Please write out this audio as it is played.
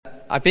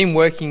I've been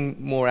working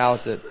more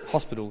hours at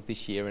hospital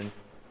this year and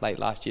late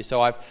last year,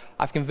 so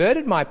I've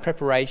converted my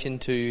preparation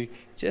to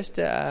just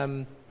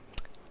a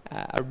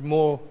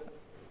more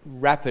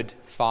rapid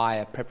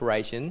fire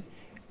preparation,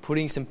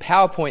 putting some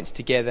PowerPoints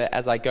together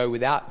as I go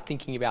without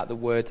thinking about the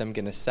words I'm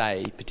going to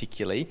say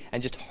particularly,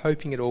 and just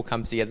hoping it all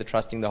comes together,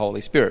 trusting the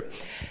Holy Spirit.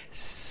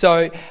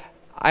 So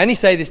I only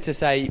say this to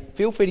say,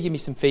 feel free to give me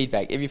some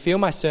feedback. If you feel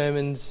my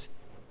sermons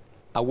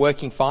are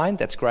working fine,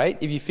 that's great.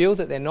 If you feel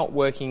that they're not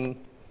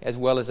working as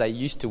well as they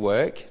used to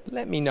work,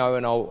 let me know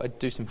and I'll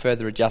do some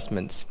further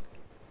adjustments.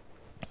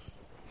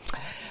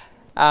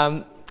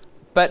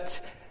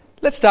 But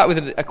let's start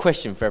with a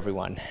question for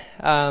everyone.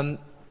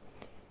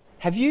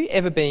 Have you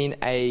ever been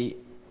a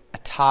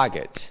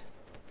target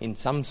in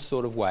some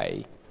sort of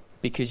way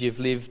because you've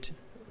lived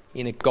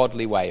in a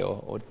godly way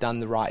or done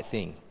the right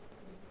thing?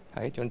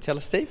 Okay, do you want to tell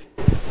us, Steve?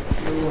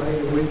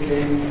 Away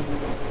weekend,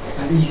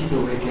 an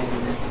Easter weekend,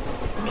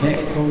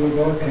 camp for the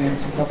God camp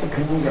just up at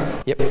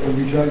Canonga. Yep. And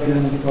we drove down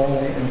on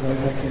Friday and drove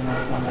back in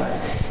on Sunday.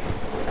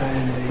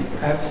 And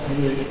the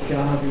absolute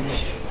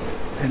garbage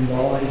and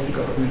lies that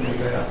got written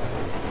about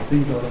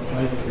things I was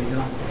supposed to be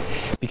done.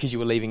 Because you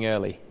were leaving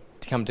early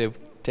to come to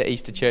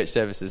Easter church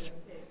services.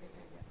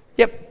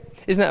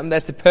 Yep. Isn't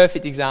that's the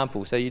perfect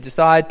example. So you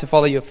decide to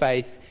follow your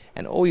faith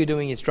and all you're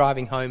doing is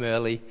driving home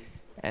early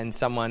and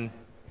someone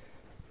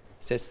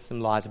says some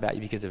lies about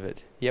you because of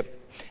it. Yep.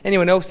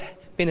 Anyone else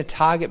been a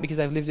target because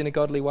they've lived in a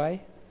godly way?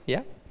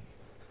 Yeah?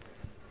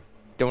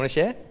 Don't want to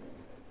share?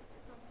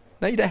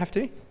 No, you don't have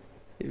to. If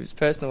it's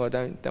personal, I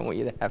don't want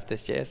you to have to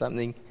share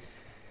something.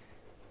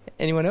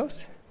 Anyone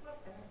else?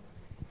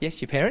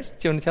 Yes, your parents.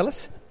 Do you want to tell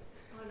us?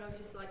 Oh no,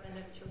 just like I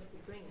never chose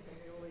to drink, and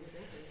they're always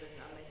drinkers, and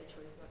I make a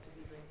choice not to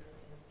be drinkers.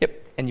 Yep,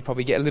 and you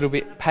probably get a little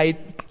bit paid.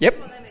 Yep.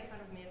 Well, they make fun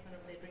of me in front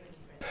of their drinking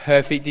friends.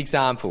 Perfect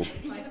example.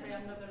 If I say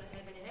I'm not going to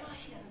have any,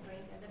 she doesn't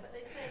drink, but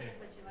they say it in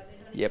such a way, they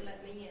don't Yep. even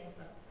let me in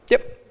stuff.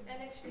 Yep. And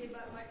actually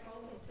about my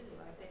clothing too,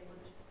 like they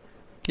would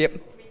Yep.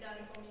 put me down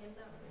and call me a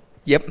dumb.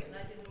 Yep. And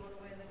I didn't want to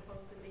wear the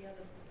clothes that the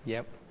other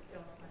Yep.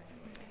 girls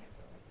wear.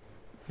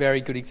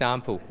 Very good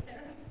example.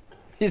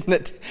 Isn't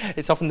it?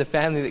 It's often the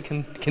family that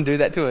can do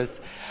that to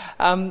us.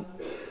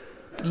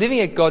 Living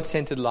a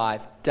God-centered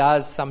life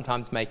does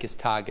sometimes make us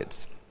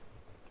targets.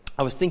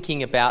 I was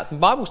thinking about some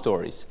Bible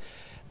stories.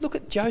 Look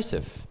at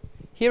Joseph.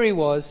 Here he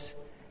was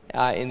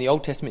in the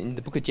Old Testament, in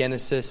the book of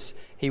Genesis.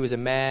 He was a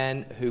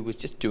man who was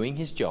just doing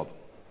his job,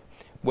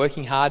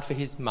 working hard for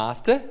his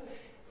master,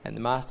 and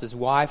the master's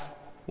wife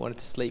wanted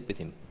to sleep with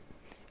him,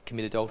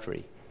 commit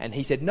adultery. And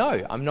he said,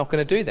 no, I'm not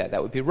going to do that.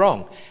 That would be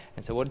wrong.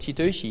 And so what did she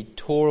do? She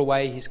tore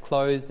away his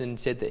clothes and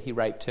said that he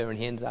raped her, and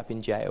he ended up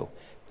in jail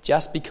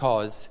just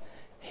because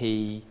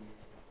he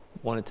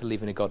wanted to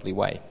live in a godly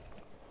way.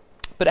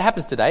 But it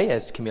happens today,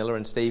 as Camilla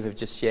and Steve have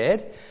just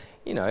shared.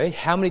 You know,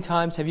 how many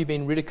times have you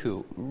been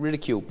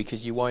ridiculed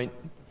because you won't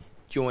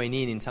join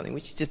in something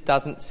which just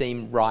doesn't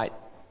seem right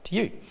to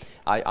you?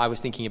 I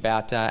was thinking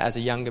about, as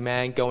a younger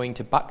man, going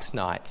to Bucks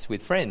nights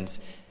with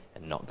friends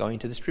and not going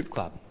to the strip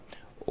club,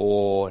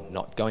 or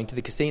not going to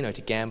the casino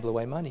to gamble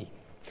away money.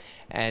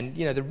 And,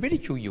 you know, the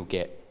ridicule you'll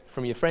get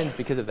from your friends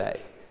because of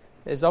that.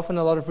 There's often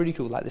a lot of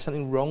ridicule, like there's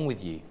something wrong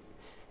with you,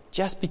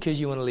 just because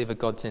you want to live a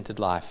God-centered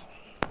life.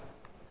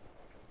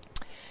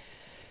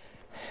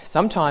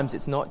 Sometimes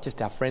it's not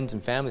just our friends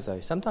and families,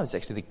 though. Sometimes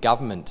it's actually the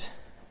government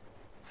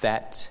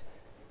that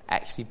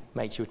actually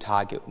makes you a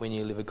target when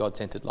you live a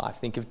God-centered life.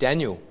 Think of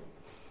Daniel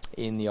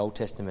in the Old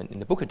Testament, in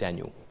the book of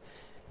Daniel.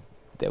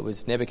 There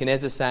was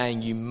Nebuchadnezzar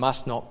saying, you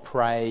must not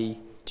pray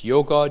to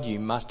your God, you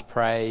must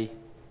pray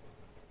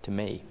to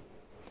me.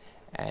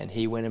 And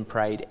he went and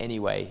prayed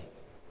anyway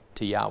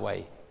to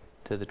Yahweh,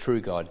 to the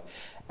true God.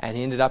 And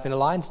he ended up in a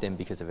lion's den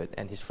because of it.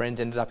 And his friends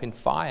ended up in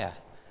fire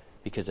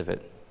because of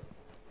it.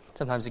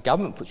 Sometimes the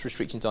government puts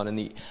restrictions on,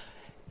 and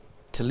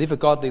to live a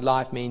godly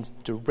life means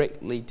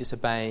directly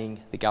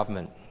disobeying the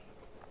government.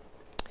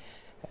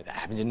 That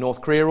happens in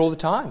North Korea all the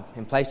time,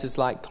 in places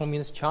like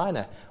communist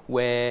China,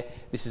 where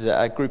this is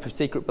a group of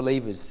secret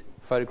believers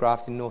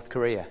photographed in North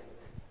Korea.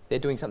 They're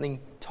doing something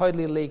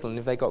totally illegal, and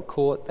if they got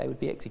caught, they would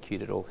be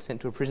executed or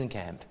sent to a prison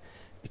camp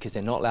because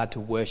they're not allowed to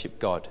worship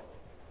God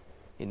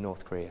in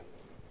North Korea.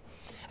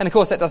 And of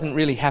course, that doesn't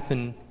really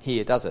happen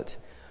here, does it?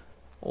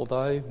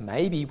 Although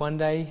maybe one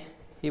day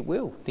it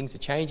will. Things are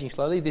changing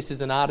slowly. This is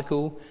an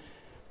article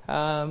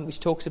which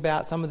talks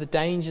about some of the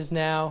dangers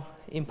now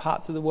in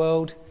parts of the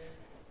world,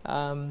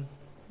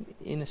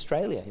 in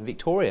Australia, in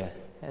Victoria,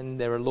 and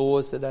there are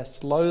laws that are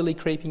slowly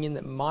creeping in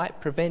that might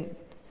prevent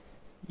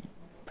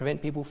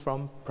people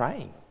from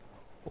praying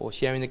or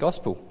sharing the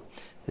gospel.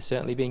 There's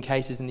certainly been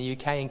cases in the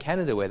UK and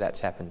Canada where that's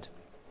happened.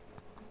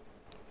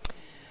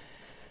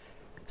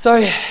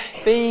 So,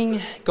 being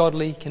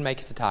godly can make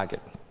us a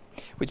target,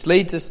 which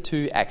leads us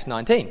to Acts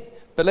 19.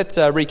 But let's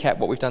recap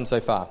what we've done so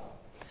far.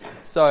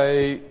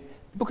 So,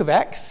 the book of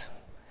Acts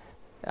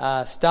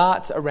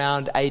starts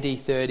around AD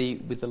 30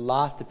 with the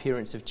last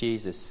appearance of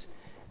Jesus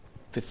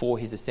before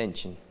his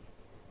ascension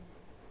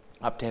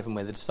up to heaven,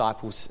 where the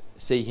disciples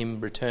see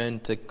him return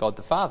to God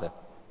the Father.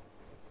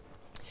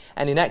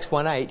 And in Acts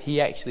 1:8,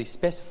 he actually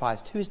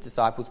specifies to his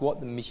disciples what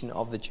the mission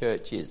of the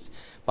church is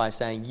by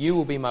saying, "You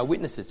will be my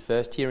witnesses,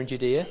 first here in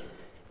Judea,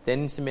 then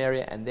in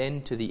Samaria, and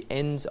then to the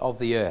ends of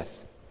the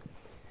earth."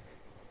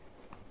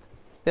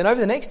 Then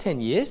over the next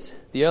 10 years,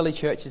 the early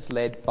church is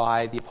led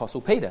by the Apostle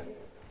Peter,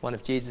 one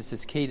of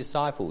Jesus' key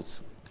disciples.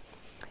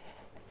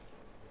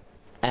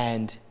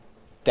 And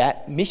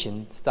that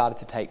mission started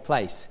to take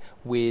place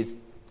with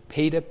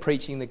Peter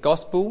preaching the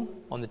gospel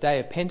on the day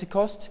of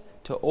Pentecost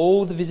to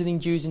all the visiting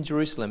Jews in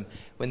Jerusalem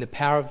when the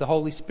power of the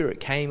Holy Spirit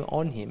came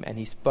on him, and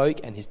he spoke,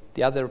 and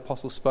the other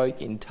apostles spoke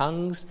in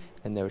tongues,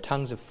 and there were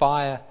tongues of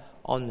fire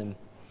on them.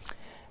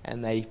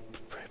 And they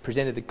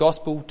presented the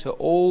gospel to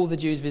all the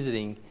Jews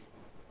visiting,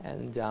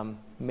 and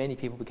many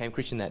people became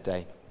Christian that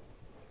day.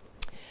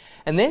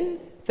 And then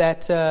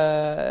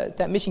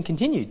that mission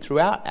continued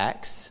throughout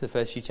Acts, the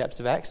first few chapters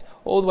of Acts,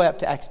 all the way up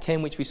to Acts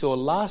 10, which we saw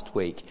last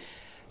week.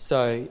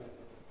 So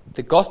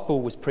the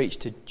gospel was preached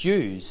to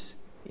Jews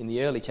in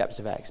the early chapters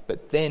of Acts,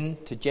 but then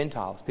to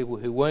Gentiles, people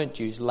who weren't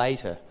Jews,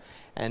 later.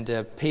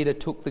 And Peter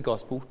took the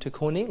gospel to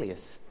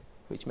Cornelius,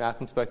 which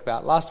Malcolm spoke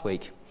about last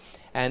week.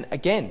 And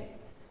again,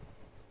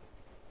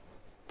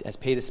 as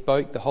Peter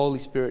spoke, the Holy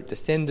Spirit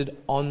descended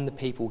on the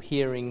people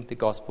hearing the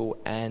gospel,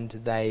 and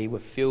they were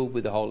filled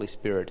with the Holy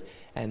Spirit,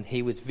 and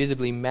he was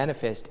visibly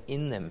manifest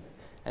in them.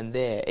 And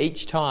there,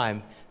 each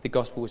time the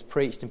gospel was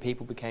preached and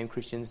people became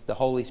Christians, the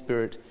Holy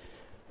Spirit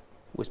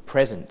was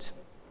present.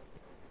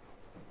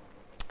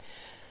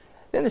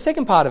 Then the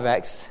second part of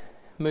Acts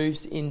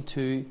moves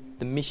into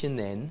the mission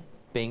then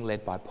being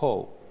led by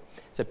Paul.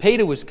 So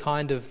Peter was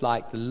kind of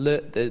like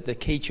the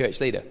key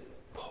church leader.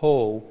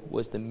 Paul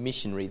was the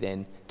missionary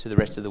then to the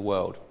rest of the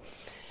world.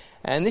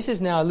 And this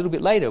is now a little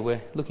bit later.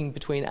 We're looking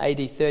between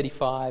AD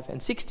 35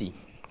 and 60.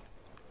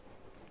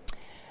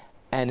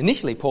 And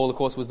initially, Paul, of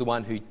course, was the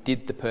one who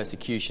did the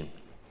persecution.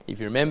 If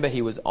you remember,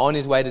 he was on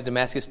his way to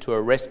Damascus to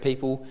arrest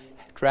people,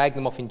 drag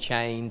them off in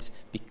chains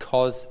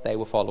because they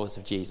were followers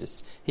of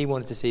Jesus. He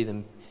wanted to see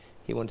them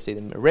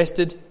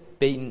arrested,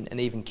 beaten, and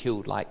even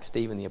killed, like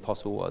Stephen the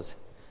Apostle was.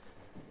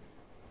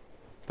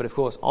 But of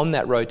course, on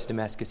that road to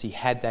Damascus, he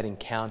had that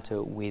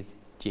encounter with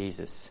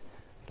Jesus.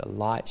 The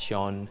light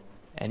shone,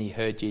 and he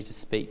heard Jesus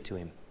speak to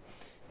him.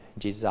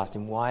 And Jesus asked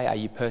him, "Why are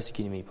you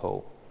persecuting me,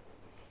 Paul?"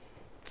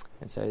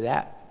 And so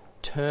that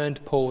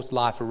turned Paul's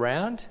life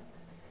around,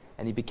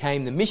 and he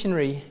became the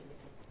missionary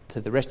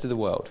to the rest of the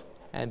world.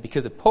 And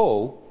because of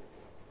Paul,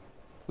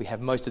 we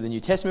have most of the New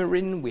Testament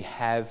written. We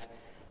have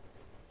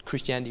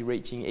Christianity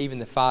reaching even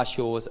the far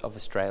shores of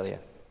Australia.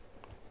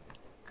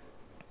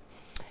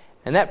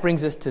 And that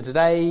brings us to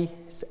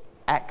today's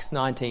Acts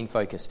 19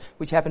 focus,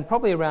 which happened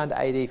probably around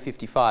AD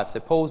 55.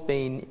 So Paul's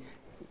been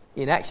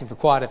in action for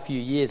quite a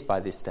few years by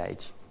this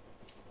stage.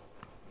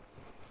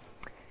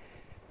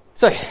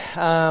 So, do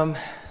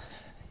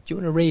you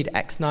want to read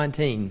Acts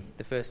 19,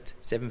 the first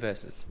 7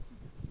 verses?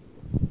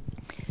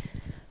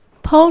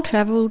 Paul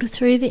travelled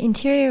through the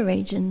interior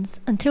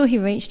regions until he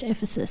reached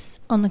Ephesus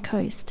on the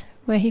coast,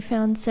 where he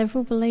found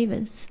several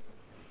believers.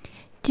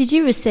 "Did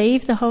you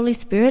receive the Holy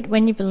Spirit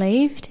when you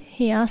believed?"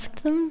 he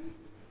asked them.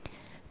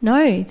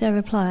 "No," they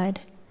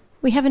replied.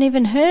 "We haven't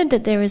even heard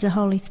that there is a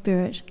Holy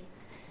Spirit."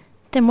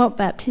 "Then what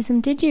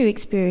baptism did you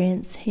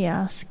experience?" he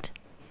asked.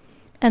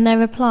 And they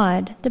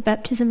replied, "The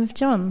baptism of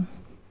John."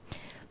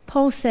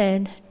 Paul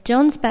said,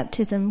 "John's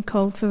baptism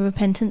called for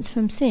repentance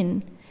from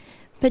sin,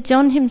 but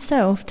John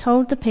himself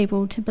told the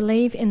people to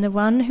believe in the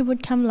one who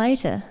would come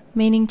later,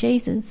 meaning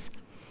Jesus."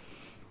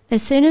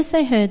 As soon as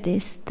they heard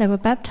this, they were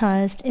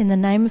baptized in the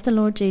name of the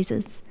Lord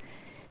Jesus.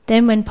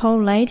 Then when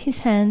Paul laid his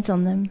hands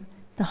on them,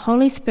 the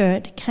Holy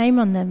Spirit came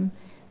on them,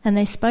 and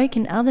they spoke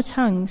in other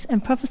tongues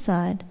and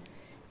prophesied.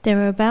 There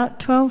were about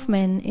 12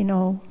 men in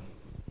all.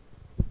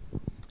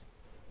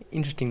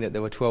 Interesting that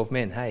there were 12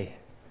 men, hey?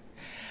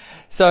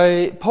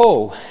 So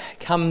Paul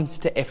comes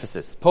to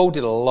Ephesus. Paul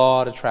did a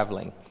lot of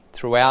travelling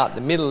throughout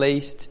the Middle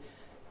East,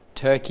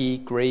 Turkey,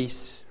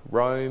 Greece,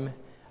 Rome,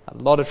 a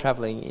lot of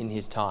travelling in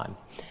his time.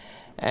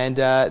 And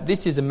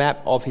this is a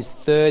map of his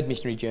third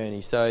missionary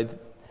journey. So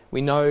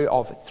we know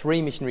of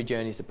 3 missionary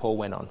journeys that Paul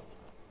went on.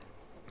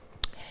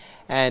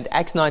 And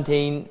Acts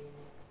 19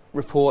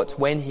 reports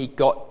when he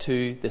got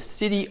to the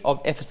city of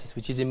Ephesus,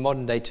 which is in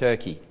modern-day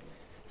Turkey.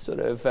 Sort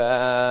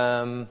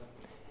of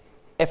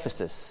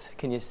Ephesus.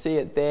 Can you see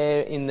it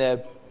there in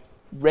the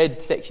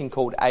red section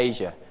called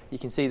Asia? You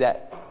can see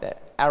that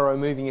arrow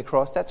moving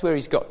across. That's where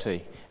he's got to.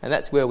 And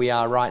that's where we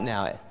are right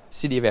now,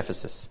 city of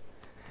Ephesus.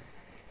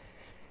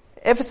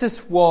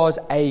 Ephesus was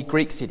a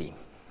Greek city.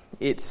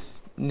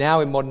 It's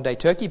now in modern-day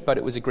Turkey, but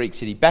it was a Greek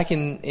city. Back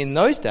in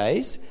those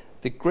days,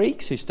 the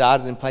Greeks who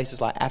started in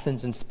places like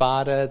Athens and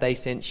Sparta, they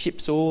sent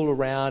ships all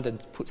around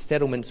and put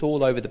settlements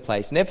all over the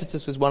place. And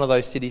Ephesus was one of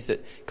those cities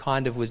that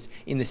kind of was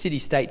in the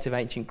city-states of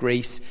ancient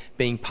Greece,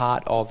 being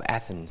part of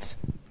Athens.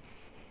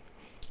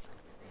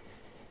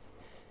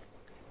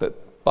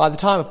 But by the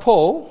time of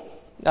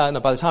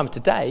by the time of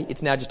today,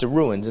 it's now just a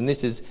ruins, and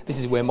this is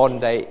where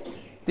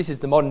this is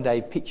the modern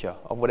day picture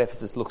of what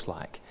Ephesus looks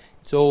like.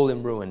 It's all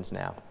in ruins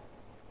now.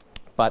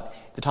 But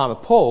at the time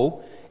of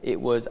Paul, it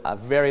was a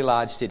very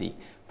large city,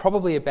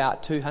 probably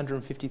about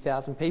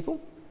 250,000 people,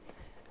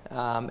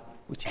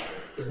 which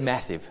is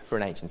massive for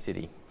an ancient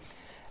city.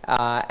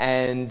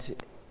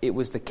 And it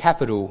was the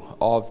capital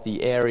of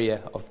the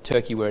area of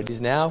Turkey where it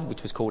is now,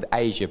 which was called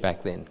Asia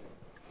back then.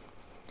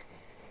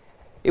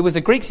 It was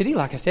a Greek city,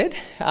 like I said,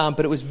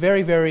 but it was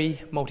very,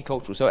 very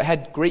multicultural. So it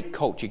had Greek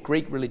culture,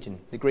 Greek religion,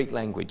 the Greek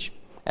language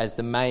as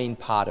the main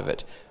part of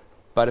it.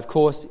 But of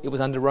course, it was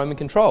under Roman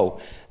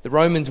control. The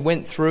Romans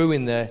went through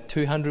in the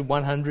 200,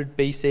 100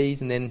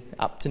 BCs and then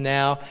up to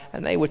now,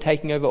 and they were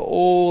taking over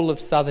all of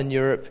southern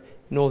Europe,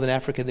 northern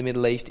Africa, the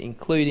Middle East,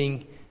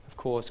 including, of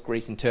course,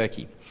 Greece and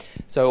Turkey.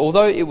 So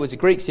although it was a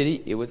Greek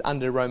city, it was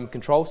under Roman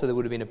control, so there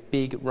would have been a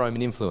big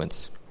Roman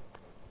influence.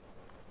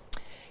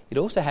 It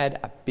also had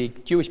a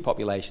big Jewish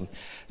population.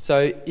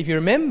 So if you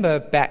remember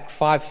back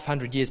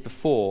 500 years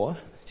before,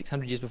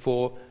 600 years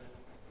before,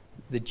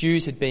 the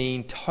Jews had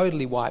been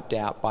totally wiped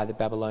out by the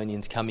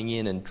Babylonians coming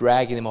in and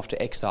dragging them off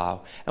to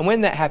exile. And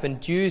when that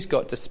happened, Jews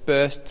got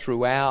dispersed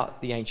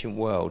throughout the ancient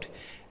world.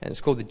 And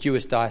it's called the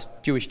Jewish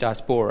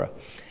diaspora.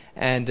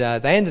 And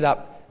they ended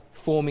up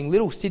forming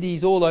little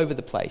cities all over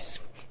the place,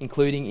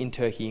 including in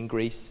Turkey and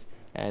Greece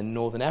and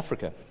northern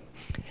Africa.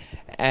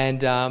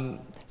 And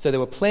so there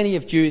were plenty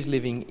of Jews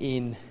living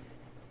in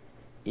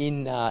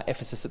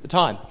Ephesus at the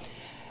time.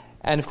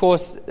 And of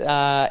course,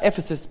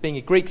 Ephesus being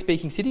a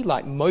Greek-speaking city,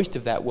 like most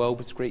of that world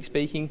was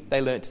Greek-speaking, they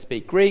learnt to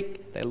speak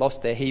Greek, they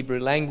lost their Hebrew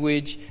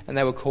language, and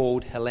they were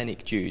called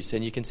Hellenic Jews.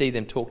 And you can see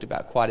them talked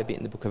about quite a bit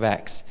in the book of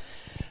Acts.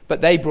 But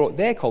they brought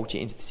their culture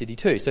into the city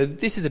too. So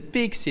this is a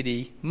big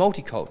city,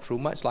 multicultural,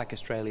 much like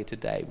Australia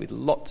today, with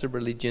lots of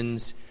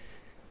religions,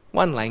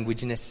 one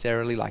language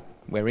necessarily, like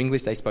where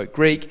English they spoke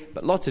Greek,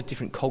 but lots of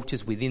different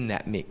cultures within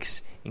that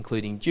mix,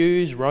 including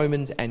Jews,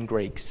 Romans, and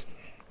Greeks.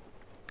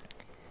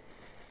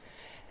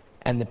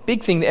 And the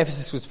big thing that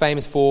Ephesus was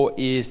famous for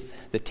is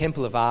the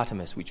Temple of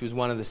Artemis, which was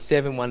one of the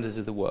 7 wonders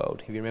of the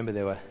world. If you remember,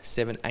 there were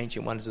 7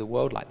 ancient wonders of the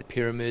world, like the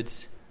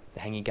pyramids, the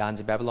Hanging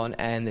Gardens of Babylon,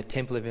 and the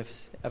Temple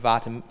of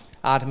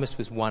Artemis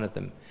was one of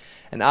them.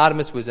 And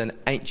Artemis was an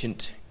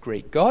ancient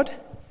Greek god.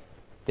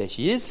 There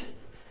she is.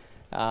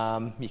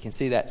 You can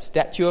see that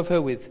statue of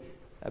her with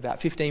about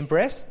 15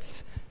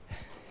 breasts.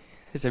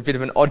 It's a bit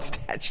of an odd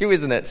statue,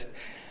 isn't it?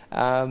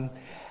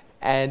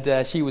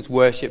 And she was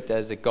worshipped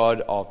as a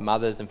god of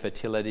mothers and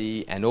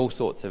fertility and all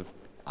sorts of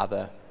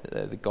other,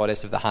 the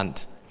goddess of the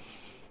hunt.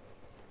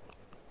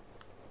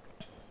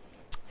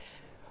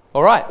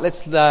 All right,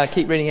 let's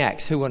keep reading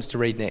Acts. Who wants to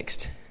read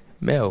next?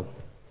 Mel.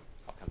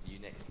 I'll come to you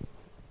next.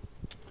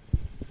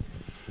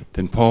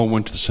 Then Paul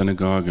went to the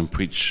synagogue and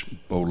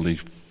preached boldly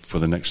for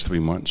the next 3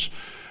 months,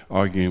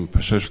 arguing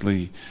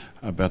persistently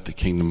about the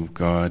kingdom of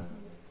God.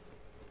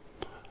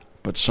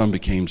 But some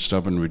became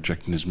stubborn,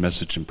 rejecting his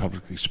message and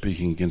publicly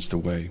speaking against the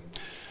way.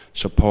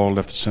 So Paul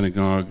left the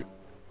synagogue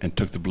and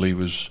took the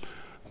believers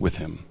with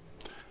him.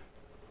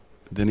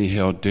 Then he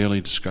held daily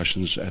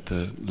discussions at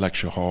the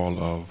lecture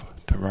hall of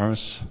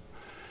Tyrannus.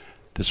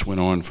 This went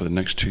on for the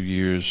next 2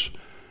 years,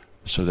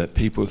 so that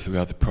people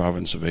throughout the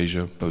province of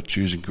Asia, both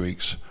Jews and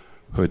Greeks,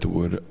 heard the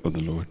word of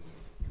the Lord.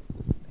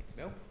 Thanks,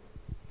 Mel.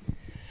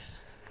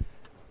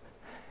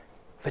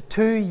 For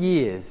 2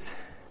 years,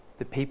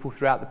 the people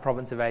throughout the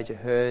province of Asia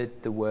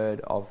heard the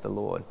word of the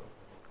Lord.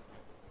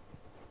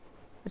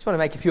 I just want to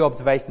make a few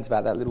observations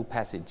about that little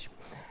passage.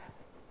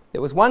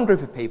 There was one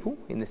group of people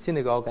in the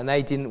synagogue and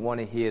they didn't want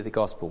to hear the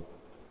gospel.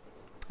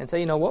 And so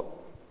you know what?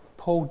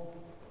 Paul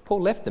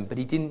left them, but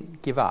he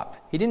didn't give up.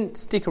 He didn't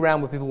stick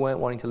around where people weren't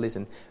wanting to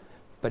listen,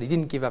 but he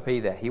didn't give up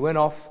either. He went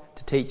off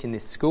to teach in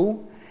this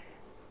school.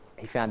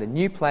 He found a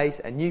new place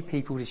and new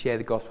people to share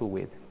the gospel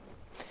with.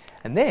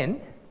 And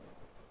then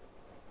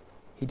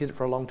he did it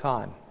for a long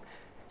time.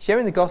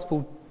 Sharing the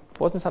gospel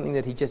wasn't something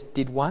that he just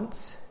did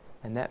once,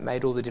 and that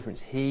made all the difference.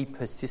 He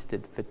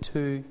persisted. For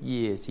 2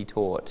 years he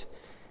taught.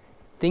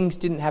 Things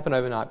didn't happen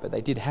overnight, but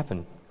they did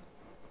happen.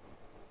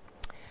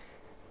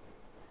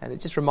 And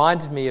it just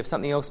reminded me of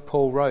something else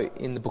Paul wrote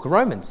in the book of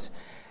Romans,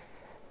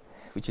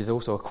 which is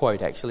also a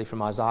quote actually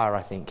from Isaiah,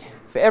 I think.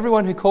 For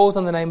everyone who calls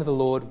on the name of the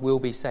Lord will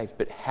be saved.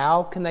 But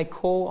how can they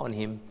call on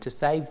him to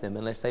save them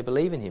unless they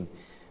believe in him?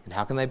 And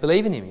how can they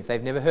believe in him if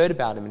they've never heard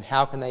about him? And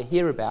how can they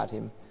hear about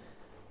him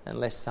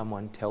unless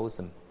someone tells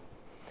them?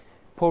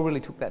 Paul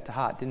really took that to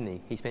heart, didn't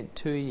he? He spent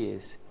 2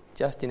 years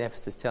just in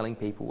Ephesus telling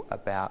people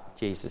about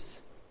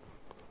Jesus.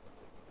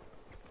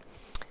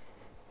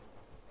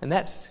 And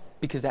that's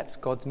because that's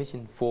God's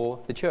mission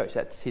for the church.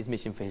 That's his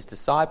mission for his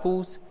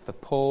disciples, for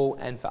Paul,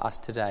 and for us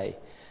today.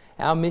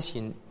 Our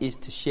mission is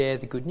to share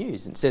the good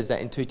news. And it says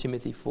that in 2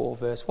 Timothy 4,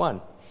 verse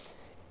 1.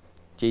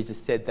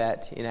 Jesus said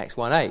that in Acts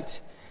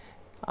 1:8.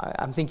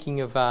 I'm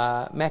thinking of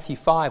Matthew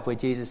 5, where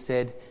Jesus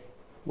said,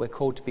 we're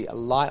called to be a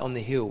light on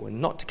the hill and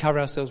not to cover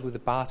ourselves with a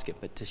basket,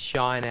 but to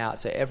shine out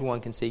so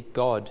everyone can see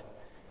God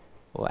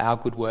or our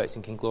good works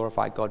and can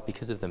glorify God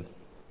because of them.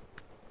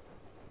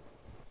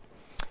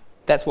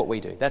 That's what we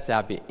do. That's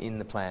our bit in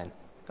the plan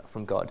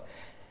from God.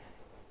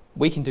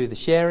 We can do the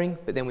sharing,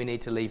 but then we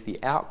need to leave the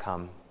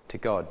outcome to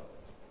God.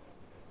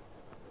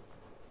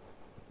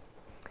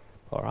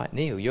 All right,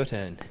 Neil, your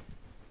turn.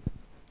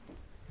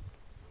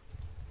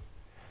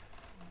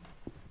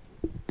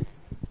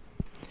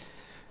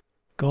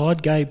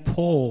 God gave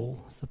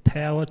Paul the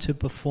power to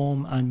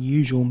perform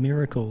unusual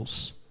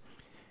miracles.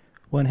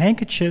 When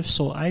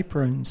handkerchiefs or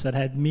aprons that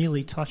had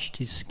merely touched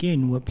his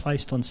skin were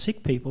placed on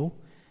sick people,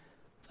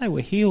 they were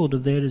healed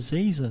of their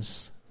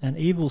diseases, and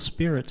evil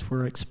spirits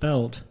were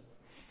expelled.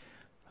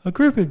 A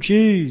group of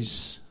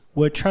Jews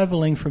were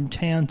travelling from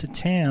town to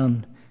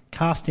town,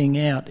 casting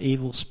out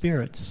evil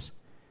spirits.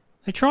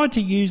 They tried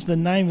to use the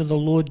name of the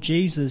Lord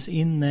Jesus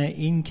in their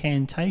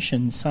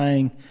incantation,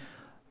 saying,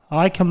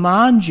 "I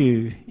command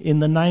you, in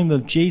the name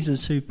of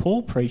Jesus who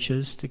Paul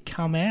preaches, to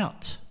come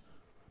out."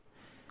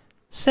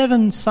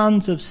 7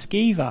 sons of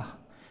Sceva,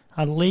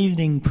 a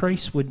leading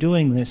priest, were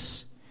doing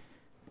this.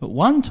 But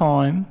one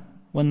time,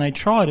 when they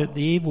tried it,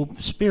 the evil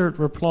spirit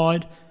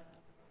replied,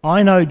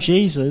 "I know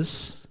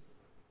Jesus,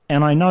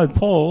 and I know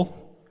Paul,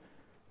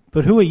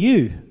 but who are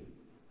you?"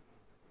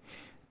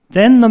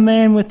 Then the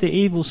man with the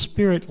evil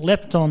spirit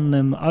leapt on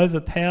them,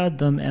 overpowered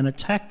them, and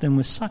attacked them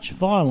with such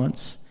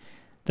violence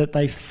that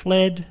they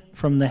fled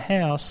from the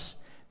house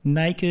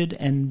naked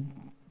and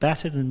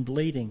battered and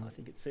bleeding. I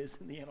think it says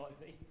in the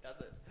NIV.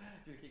 Does it?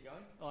 Do you keep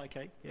going? Oh,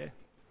 okay, yeah.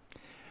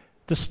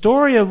 The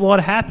story of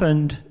what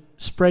happened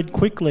spread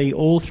quickly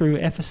all through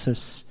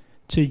Ephesus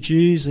to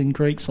Jews and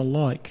Greeks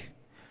alike.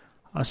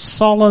 A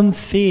solemn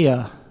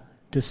fear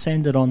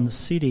descended on the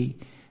city,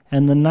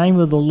 and the name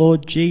of the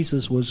Lord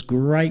Jesus was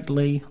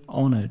greatly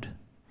honoured.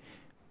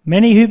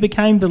 Many who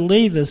became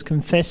believers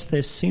confessed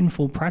their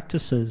sinful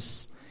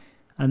practices.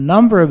 A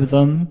number of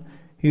them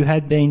who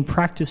had been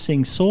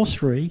practicing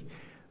sorcery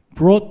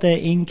brought their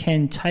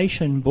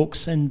incantation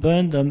books and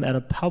burned them at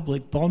a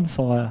public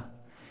bonfire.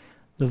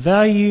 The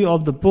value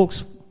of the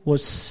books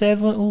was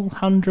several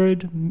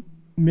 $100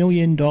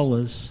 million.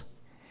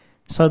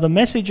 So the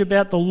message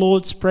about the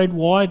Lord spread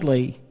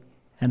widely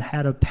and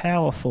had a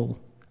powerful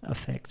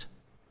effect.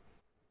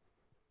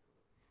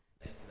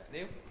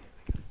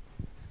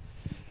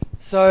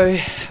 So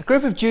a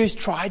group of Jews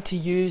tried to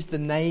use the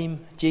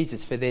name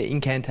Jesus for their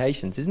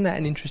incantations. Isn't that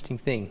an interesting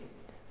thing?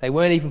 They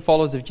weren't even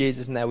followers of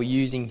Jesus and they were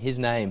using his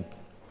name.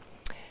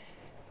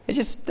 It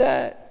just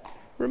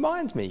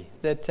reminds me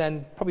that,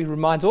 and probably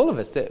reminds all of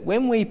us, that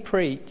when we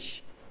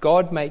preach,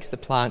 God makes the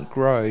plant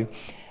grow.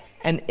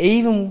 And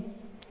even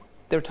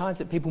there are times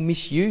that people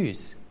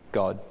misuse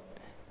God.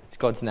 It's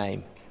God's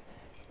name.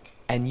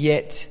 And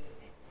yet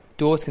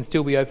doors can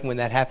still be open when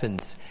that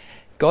happens.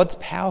 God's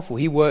powerful.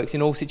 He works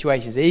in all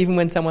situations. Even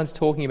when someone's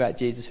talking about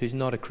Jesus who's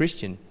not a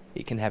Christian,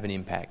 it can have an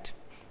impact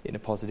in a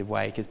positive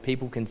way because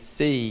people can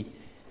see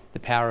the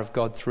power of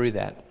God through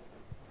that.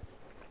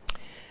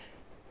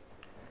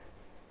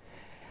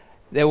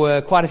 There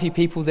were quite a few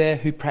people there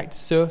who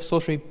practiced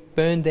sorcery,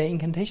 burned their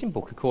incantation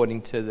book,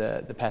 according to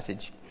the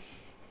passage.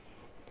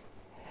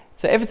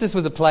 So Ephesus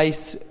was a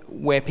place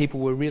where people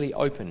were really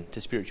open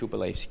to spiritual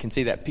beliefs. You can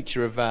see that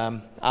picture of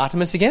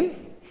Artemis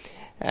again.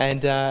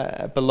 And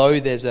below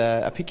there's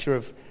a picture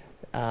of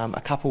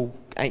a couple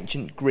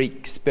ancient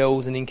Greek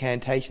spells and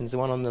incantations. The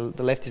one on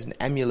the left is an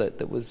amulet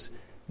that was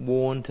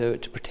worn to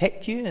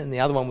protect you, and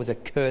the other one was a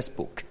curse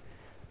book.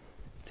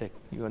 So if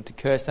you want to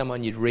curse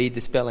someone, you'd read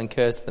the spell and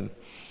curse them.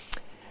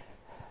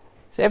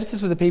 So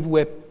Ephesus was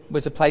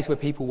a place where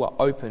people were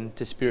open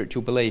to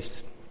spiritual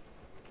beliefs.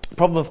 The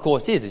problem, of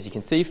course, is, as you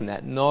can see from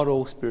that, not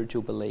all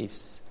spiritual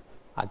beliefs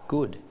are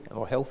good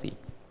or healthy.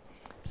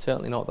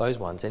 Certainly not those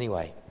ones,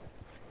 anyway.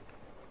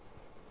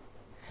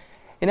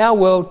 In our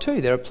world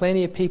too, there are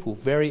plenty of people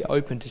very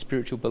open to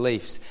spiritual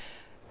beliefs.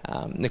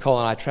 Nicole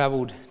and I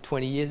travelled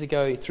 20 years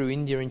ago through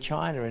India and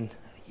China, and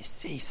you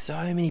see so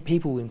many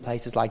people in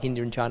places like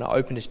India and China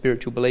open to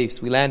spiritual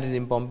beliefs. We landed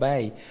in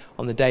Bombay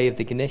on the day of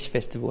the Ganesh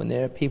festival, and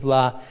there people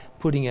are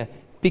putting a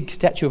big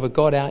statue of a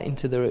god out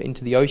into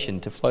the ocean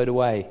to float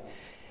away.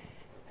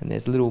 And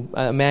there's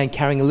a man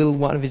carrying a little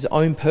one of his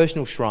own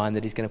personal shrine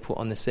that he's going to put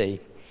on the sea.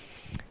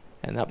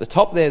 And up the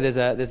top there's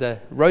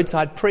a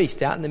roadside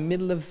priest out in the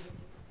middle of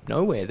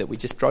nowhere that we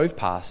just drove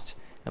past,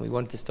 and we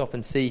wanted to stop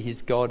and see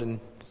his god and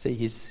see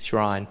his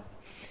shrine.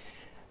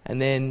 And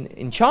then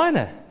in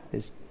China,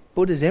 there's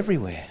Buddhas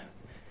everywhere,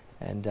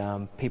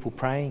 and people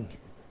praying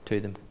to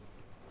them.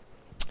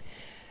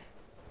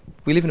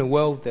 We live in a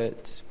world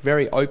that's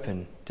very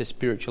open to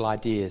spiritual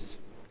ideas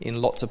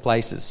in lots of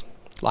places,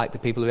 like the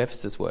people of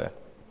Ephesus were.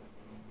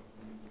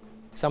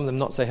 Some of them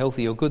not so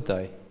healthy or good,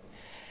 though.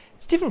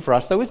 It's different for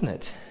us, though, isn't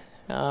it?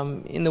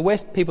 In the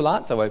West, people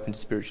aren't so open to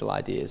spiritual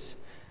ideas.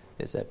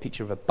 There's a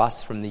picture of a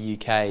bus from the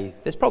UK.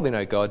 There's probably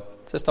no God,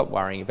 so stop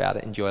worrying about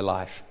it. Enjoy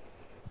life.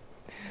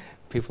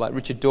 People like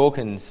Richard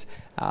Dawkins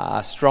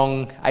are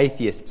strong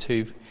atheists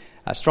who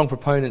are strong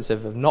proponents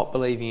of not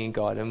believing in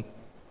God, and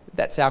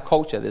that's our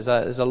culture. There's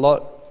a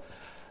lot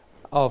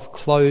of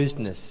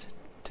closedness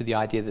to the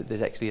idea that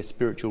there's actually a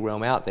spiritual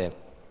realm out there.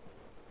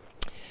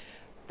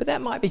 But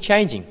that might be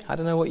changing. I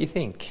don't know what you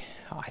think.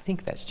 I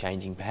think that's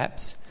changing,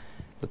 perhaps.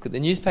 Look at the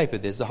newspaper.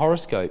 There's the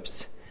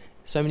horoscopes.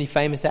 So many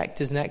famous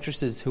actors and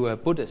actresses who are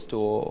Buddhist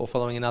or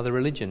following another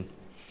religion.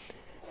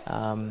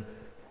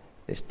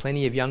 There's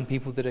plenty of young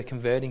people that are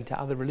converting to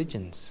other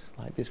religions,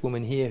 like this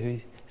woman here who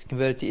is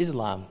converted to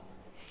Islam.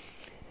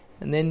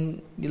 And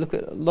then you look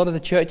at a lot of the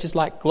churches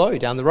like Glow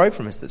down the road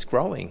from us that's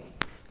growing.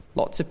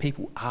 Lots of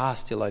people are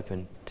still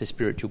open to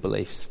spiritual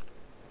beliefs.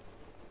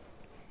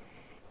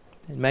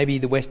 And maybe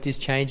the West is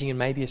changing, and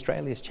maybe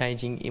Australia is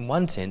changing in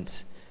one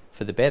sense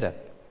for the better.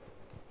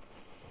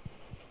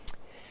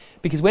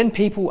 Because when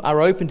people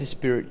are open to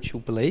spiritual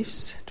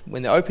beliefs,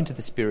 when they're open to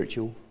the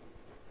spiritual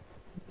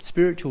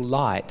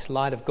light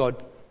of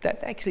God,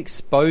 that actually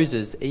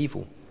exposes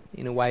evil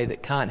in a way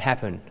that can't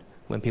happen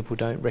when people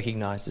don't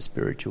recognise the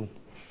spiritual.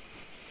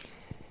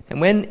 And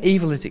when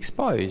evil is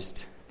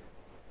exposed,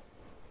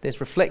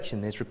 there's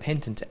reflection, there's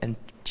repentance, and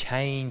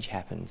change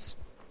happens.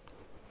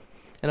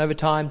 And over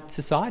time,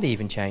 society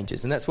even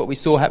changes. And that's what we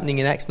saw happening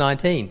in Acts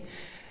 19.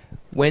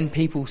 When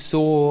people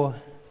saw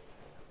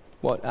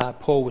what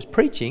Paul was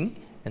preaching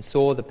and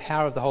saw the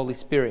power of the Holy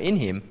Spirit in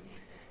him,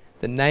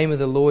 the name of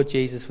the Lord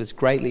Jesus was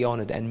greatly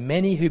honoured, and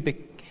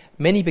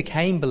many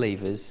became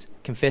believers,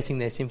 confessing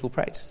their sinful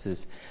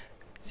practices.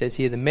 It says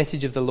here, the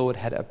message of the Lord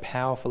had a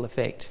powerful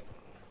effect.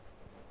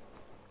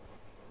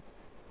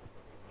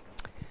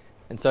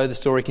 And so the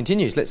story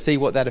continues. Let's see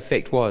what that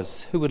effect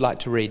was. Who would like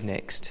to read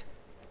next?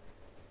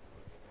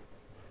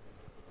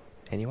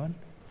 Anyone?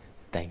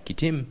 Thank you,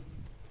 Tim.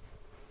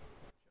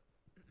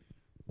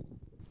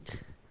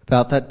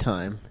 About that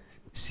time,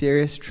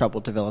 serious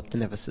trouble developed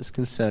in Ephesus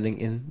concerning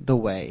in the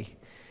way.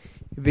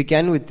 It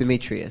began with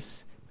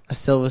Demetrius, a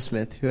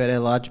silversmith who had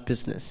a large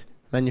business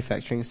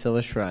manufacturing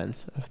silver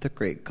shrines of the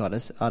Greek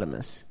goddess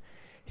Artemis.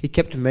 He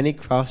kept many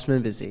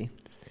craftsmen busy.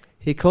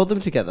 He called them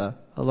together,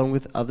 along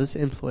with others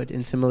employed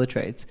in similar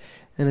trades,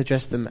 and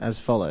addressed them as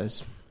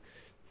follows.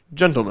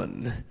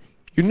 Gentlemen,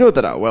 you know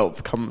that our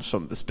wealth comes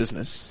from this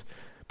business.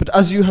 But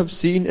as you have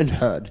seen and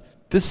heard,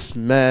 this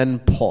man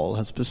Paul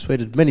has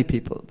persuaded many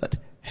people that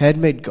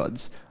handmade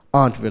gods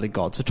aren't really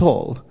gods at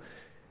all.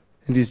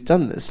 And he's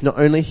done this not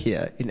only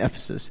here in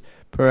Ephesus,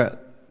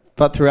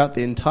 but throughout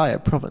the entire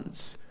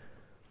province.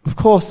 Of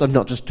course, I'm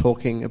not just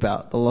talking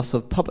about the loss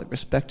of public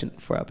respect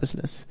for our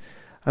business.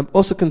 I'm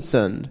also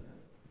concerned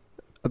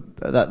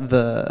that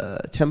the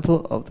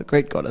temple of the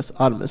great goddess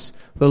Artemis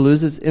will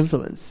lose its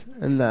influence,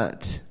 and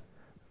that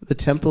the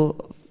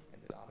temple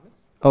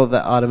of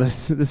that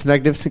Artemis, this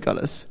magnificent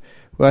goddess,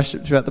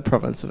 worshipped throughout the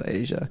province of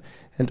Asia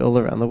and all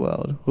around the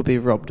world, will be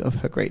robbed of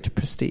her great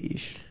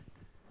prestige.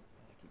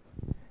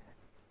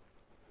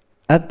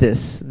 At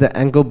this, the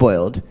anger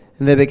boiled,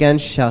 and they began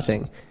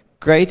shouting,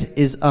 "Great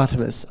is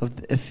Artemis of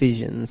the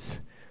Ephesians!"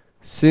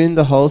 Soon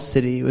the whole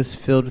city was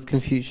filled with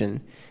confusion.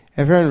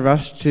 Everyone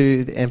rushed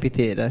to the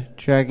amphitheatre,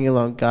 dragging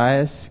along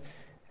Gaius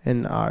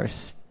and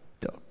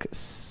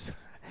Aristarchus,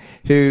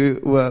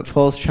 who were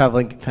Paul's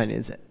travelling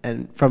companions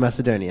and from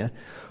Macedonia.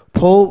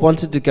 Paul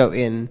wanted to go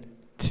in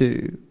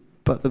too,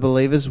 but the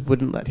believers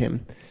wouldn't let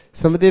him.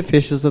 Some of the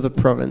officials of the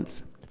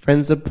province,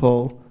 friends of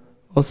Paul,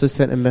 also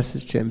sent a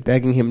message to him,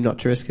 begging him not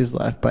to risk his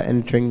life by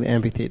entering the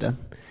amphitheatre.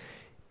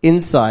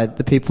 Inside,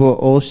 the people were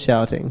all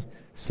shouting,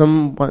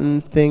 some one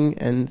thing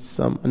and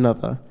some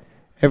another.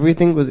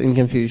 Everything was in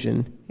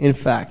confusion. In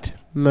fact,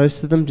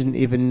 most of them didn't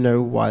even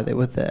know why they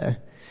were there.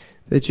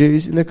 The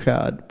Jews in the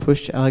crowd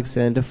pushed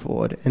Alexander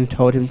forward and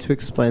told him to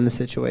explain the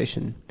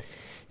situation.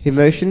 He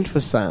motioned for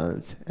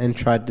silence and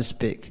tried to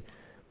speak,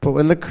 but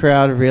when the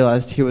crowd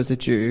realized he was a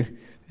Jew,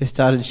 they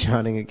started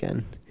shouting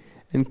again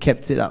and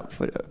kept it up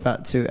for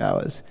about 2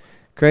 hours.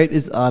 Great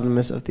is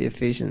Artemis of the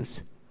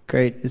Ephesians.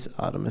 Great is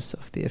Artemis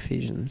of the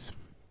Ephesians.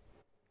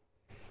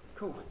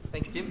 Cool.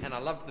 Thanks, Tim. And I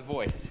loved the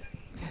voice.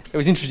 It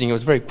was interesting. It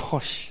was very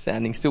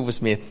posh-sounding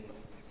silversmith.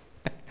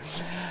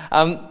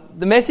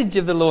 The message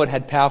of the Lord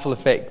had powerful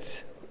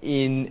effects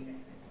in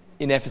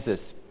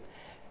Ephesus,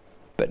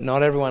 but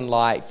not everyone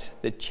liked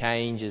the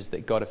changes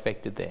that God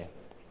effected there.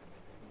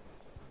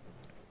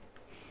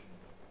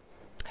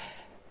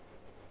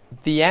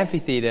 The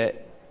amphitheatre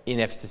in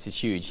Ephesus is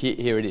huge.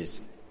 Here it is.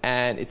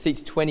 And it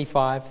seats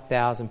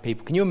 25,000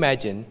 people. Can you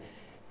imagine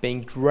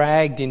being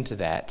dragged into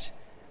that,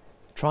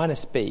 trying to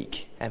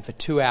speak, and for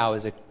 2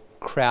 hours a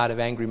crowd of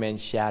angry men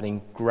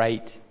shouting,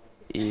 "Great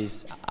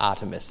is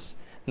Artemis,"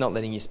 not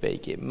letting you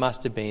speak? It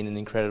must have been an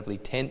incredibly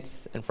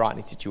tense and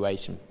frightening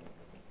situation.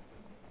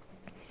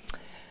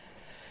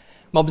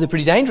 Mobs are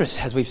pretty dangerous,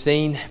 as we've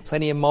seen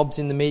plenty of mobs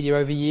in the media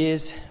over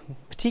years,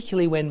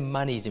 particularly when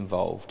money's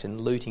involved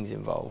and looting's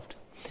involved.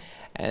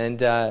 And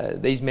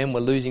these men were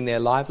losing their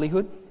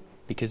livelihood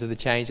because of the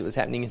change that was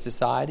happening in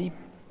society,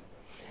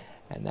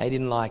 and they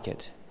didn't like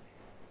it.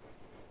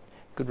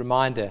 Good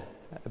reminder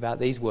about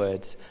these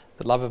words: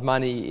 the love of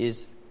money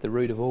is the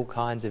root of all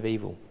kinds of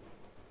evil.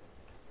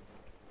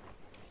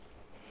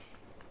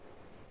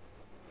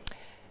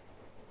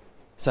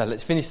 So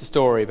let's finish the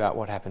story about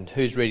what happened.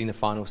 Who's reading the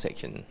final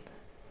section?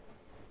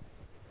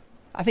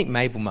 I think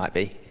Mabel might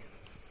be.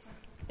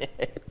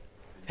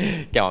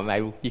 Go on,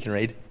 Mabel, you can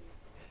read.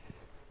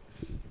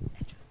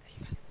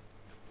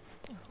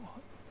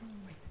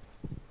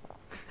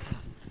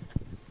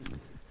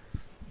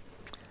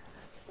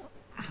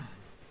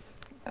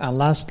 At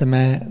last the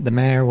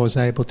mayor was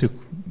able to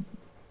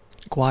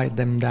quiet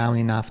them down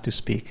enough to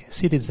speak.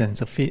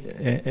 "Citizens of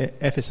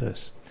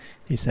Ephesus,"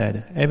 he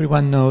said,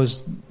 "everyone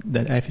knows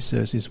that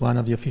Ephesus is one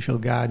of the official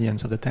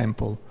guardians of the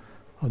temple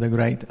of the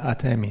great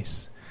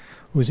Artemis,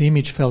 whose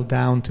image fell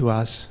down to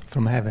us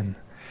from heaven.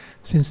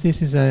 Since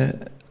this is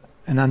an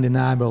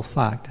undeniable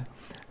fact,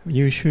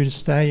 you should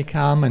stay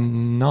calm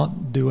and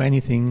not do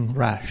anything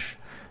rash.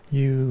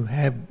 You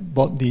have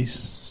brought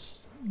these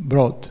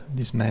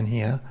men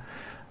here,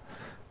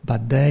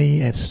 but they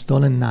have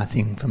stolen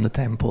nothing from the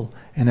temple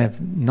and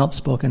have not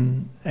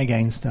spoken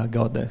against our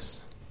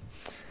goddess.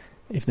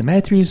 If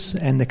Demetrius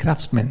and the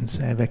craftsmen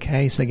have a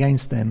case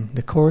against them,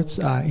 the courts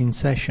are in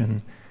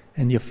session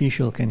and the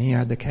official can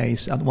hear the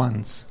case at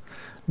once.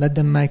 Let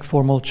them make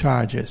formal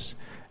charges,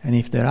 and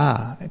if there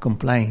are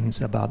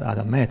complaints about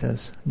other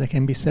matters, they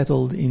can be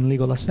settled in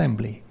legal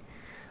assembly.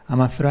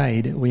 I'm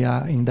afraid we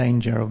are in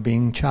danger of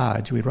being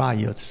charged with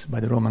riots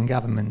by the Roman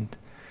government,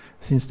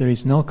 since there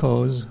is no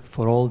cause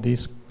for all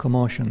this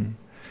commotion,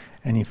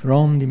 and if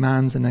Rome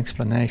demands an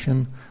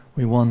explanation,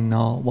 we won't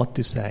know what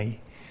to say."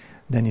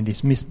 Then he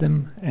dismissed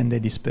them, and they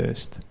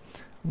dispersed.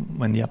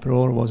 When the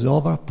uproar was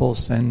over, Paul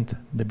sent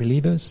the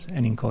believers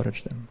and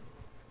encouraged them.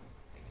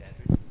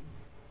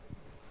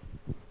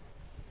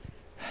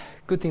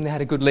 Good thing they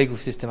had a good legal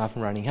system up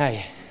and running,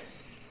 hey?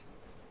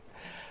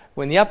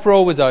 When the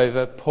uproar was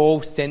over,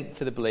 Paul sent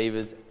for the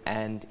believers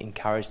and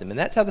encouraged them. And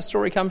that's how the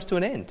story comes to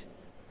an end.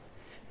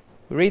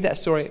 We read that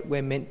story,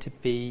 we're meant to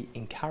be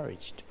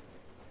encouraged.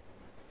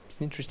 It's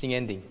an interesting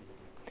ending.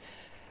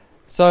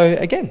 So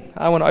again,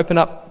 I want to open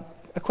up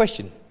a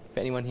question for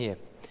anyone here.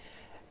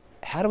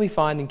 How do we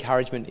find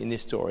encouragement in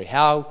this story?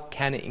 How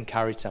can it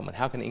encourage someone?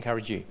 How can it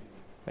encourage you?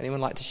 Would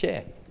anyone like to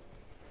share?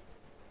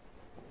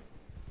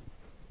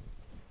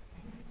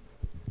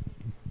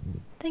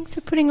 Thanks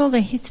for putting all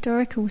the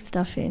historical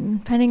stuff in,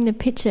 painting the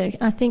picture.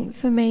 I think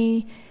for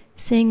me,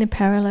 seeing the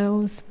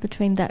parallels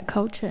between that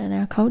culture and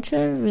our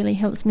culture really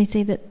helps me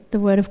see that the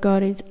Word of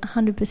God is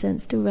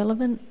 100% still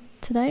relevant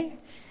today,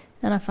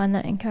 and I find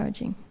that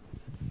encouraging.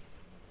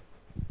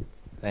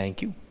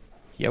 Thank you.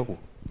 Yo.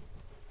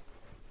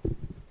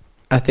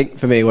 I think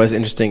for me what's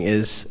interesting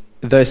is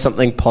though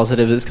something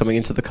positive is coming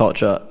into the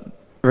culture,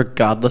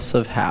 regardless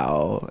of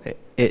how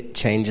it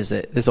changes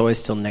it, there's always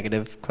still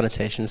negative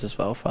connotations as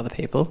well for other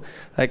people.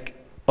 Like,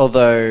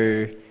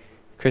 although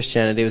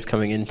Christianity was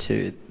coming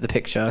into the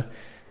picture,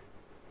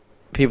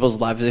 people's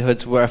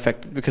livelihoods were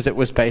affected because it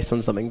was based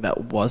on something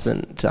that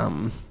wasn't,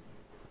 I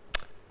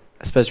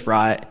suppose,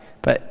 right.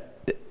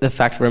 But the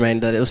fact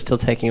remained that it was still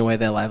taking away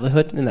their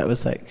livelihood, and that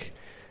was like,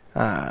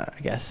 I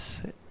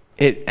guess,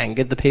 it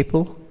angered the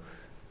people.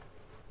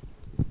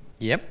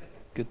 Yep,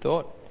 good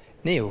thought.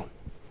 Neil?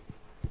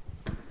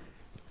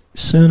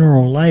 Sooner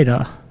or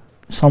later,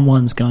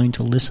 someone's going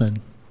to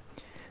listen.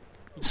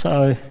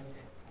 So,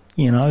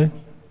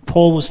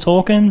 Paul was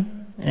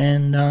talking,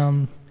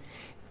 and,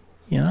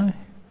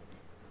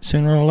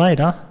 sooner or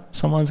later,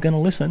 someone's going to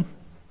listen.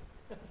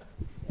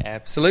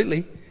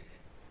 Absolutely.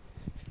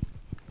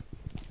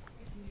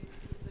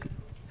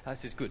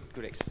 This is good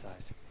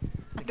exercise.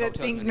 I don't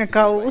think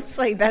Nicole will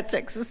say that's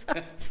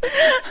exercise.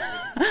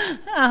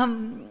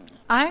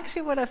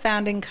 What I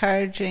found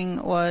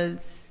encouraging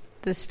was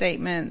the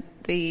statement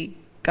the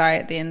guy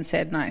at the end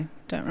said, no,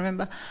 don't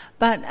remember,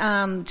 but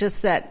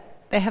just that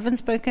they haven't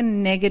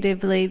spoken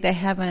negatively, they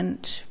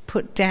haven't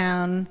put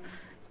down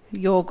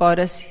your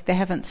goddess, they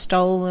haven't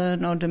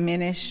stolen or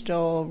diminished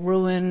or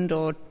ruined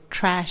or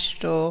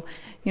trashed or,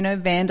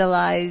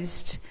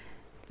 vandalized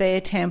their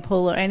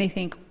temple or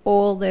anything.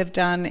 All they've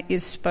done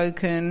is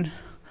spoken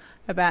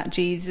about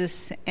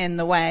Jesus and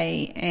the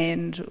way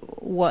and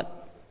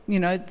what,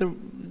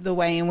 the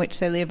way in which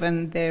they live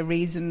and their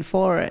reason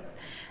for it.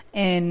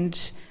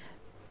 And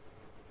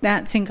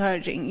that's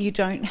encouraging. You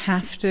don't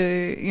have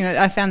to,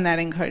 I found that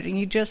encouraging.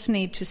 You just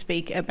need to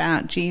speak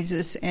about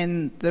Jesus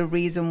and the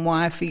reason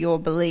why for your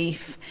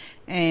belief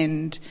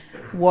and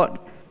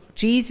what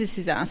Jesus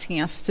is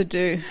asking us to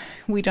do.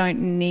 We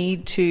don't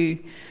need to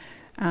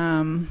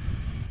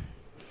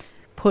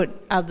put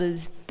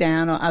others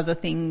down or other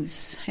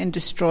things and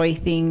destroy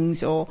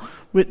things or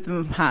rip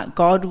them apart.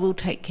 God will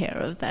take care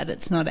of that.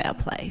 It's not our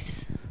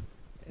place.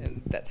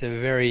 And that's a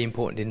very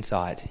important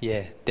insight.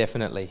 Yeah,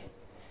 definitely.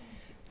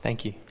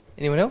 Thank you.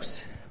 Anyone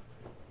else?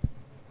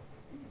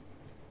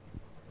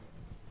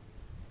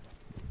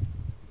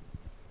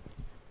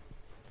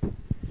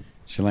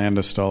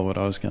 Shalanda stole what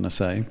I was going to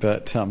say,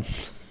 but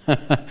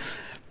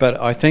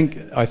I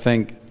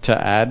think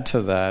to add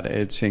to that,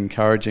 it's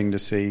encouraging to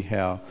see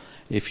how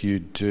if you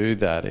do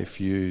that, if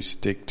you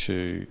stick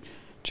to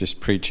just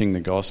preaching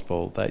the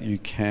gospel, that you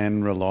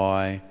can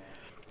rely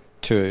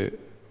to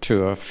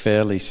a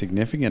fairly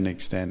significant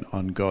extent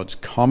on God's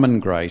common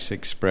grace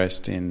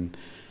expressed in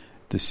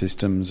the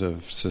systems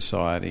of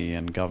society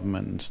and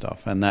government and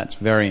stuff. And that's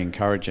very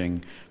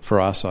encouraging for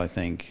us, I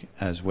think,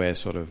 as we're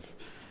sort of,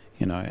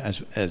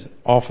 as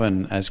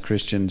often as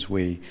Christians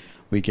we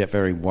get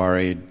very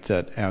worried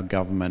that our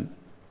government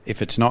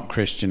if it's not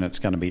Christian, it's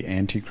going to be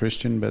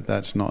anti-Christian, but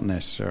that's not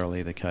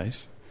necessarily the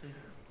case.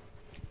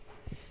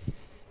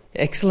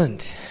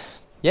 Excellent.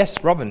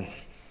 Yes, Robin.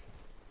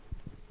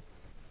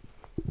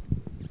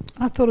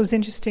 I thought it was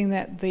interesting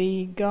that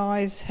the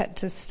guys had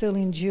to still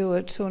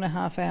endure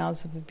 2.5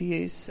 hours of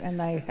abuse, and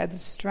they had the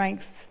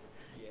strength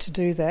to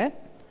do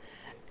that,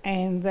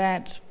 and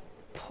that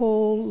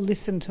Paul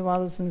listened to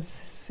others and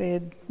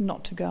said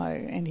not to go,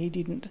 and he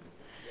didn't.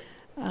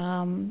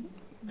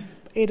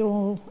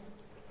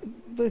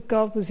 But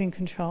God was in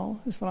control,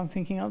 is what I'm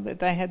thinking of, that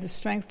they had the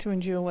strength to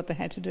endure what they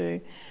had to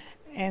do,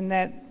 and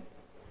that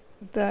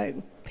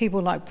the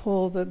people like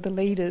Paul, the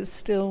leaders,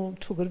 still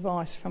took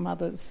advice from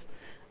others.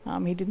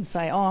 He didn't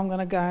say, I'm going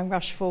to go and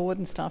rush forward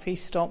and stuff. He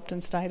stopped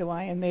and stayed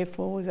away, and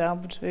therefore was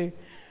able to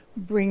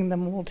bring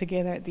them all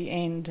together at the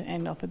end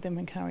and offered them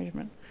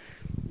encouragement.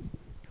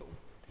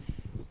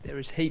 There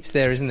is heaps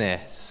there, isn't there?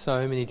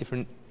 So many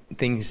different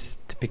things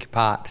to pick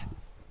apart.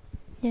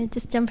 Yeah,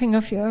 just jumping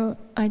off your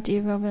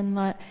idea, Robin,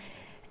 like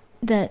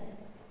that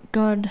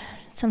God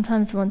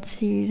sometimes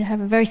wants you to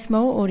have a very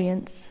small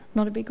audience,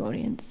 not a big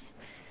audience.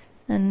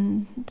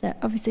 And that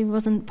obviously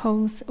wasn't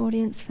Paul's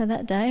audience for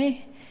that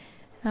day.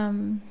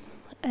 And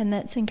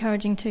that's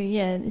encouraging too.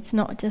 Yeah, it's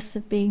not just the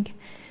big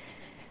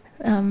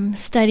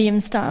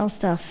stadium-style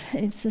stuff.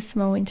 It's the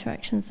small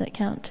interactions that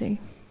count too.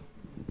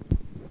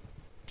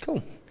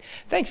 Cool.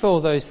 Thanks for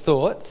all those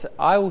thoughts.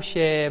 I will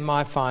share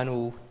my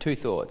final 2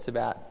 thoughts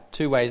about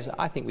 2 ways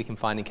I think we can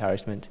find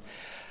encouragement.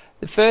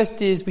 The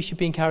first is we should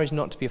be encouraged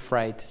not to be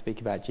afraid to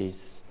speak about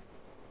Jesus.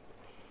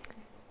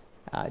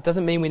 It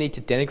doesn't mean we need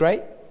to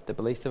denigrate the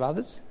beliefs of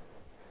others,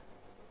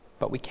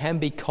 but we can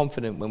be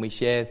confident when we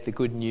share the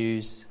good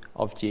news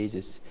of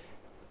Jesus.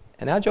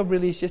 And our job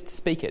really is just to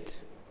speak it.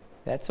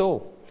 That's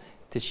all,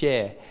 to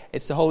share.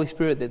 It's the Holy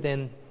Spirit that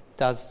then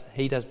does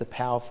the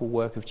powerful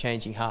work of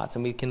changing hearts,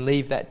 and we can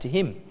leave that to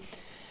him.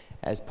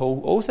 As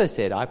Paul also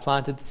said, I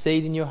planted the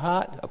seed in your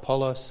heart,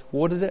 Apollos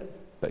watered it,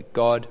 but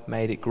God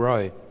made it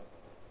grow.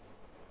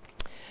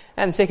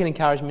 And the second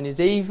encouragement is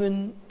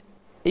even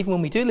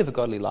when we do live a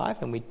godly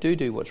life and we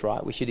do what's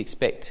right, we should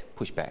expect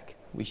pushback.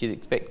 We should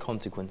expect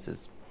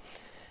consequences.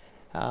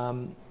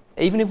 Even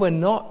if we're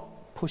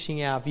not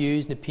pushing our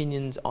views and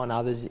opinions on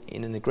others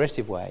in an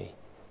aggressive way,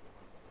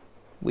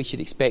 we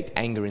should expect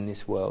anger in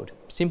this world,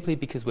 simply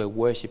because we're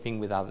worshipping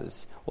with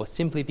others, or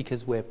simply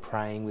because we're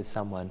praying with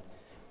someone,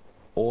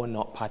 or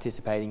not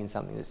participating in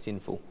something that's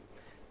sinful.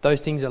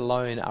 Those things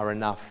alone are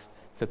enough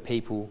for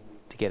people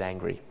to get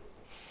angry.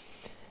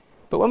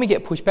 But when we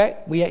get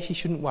pushback, we actually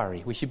shouldn't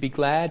worry. We should be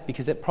glad,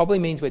 because that probably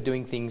means we're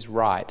doing things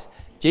right.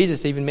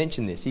 Jesus even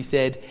mentioned this. He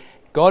said,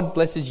 God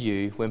blesses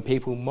you when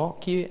people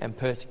mock you and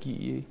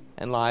persecute you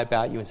and lie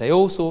about you and say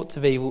all sorts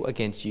of evil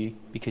against you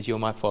because you're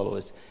my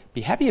followers.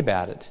 Be happy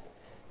about it.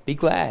 Be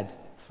glad,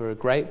 for a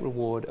great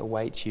reward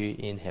awaits you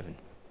in heaven.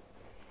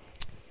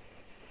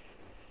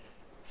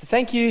 So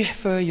thank you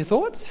for your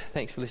thoughts.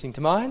 Thanks for listening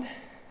to mine.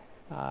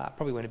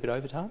 Probably went a bit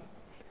over time.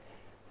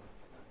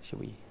 Shall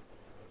we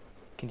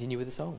continue with the song?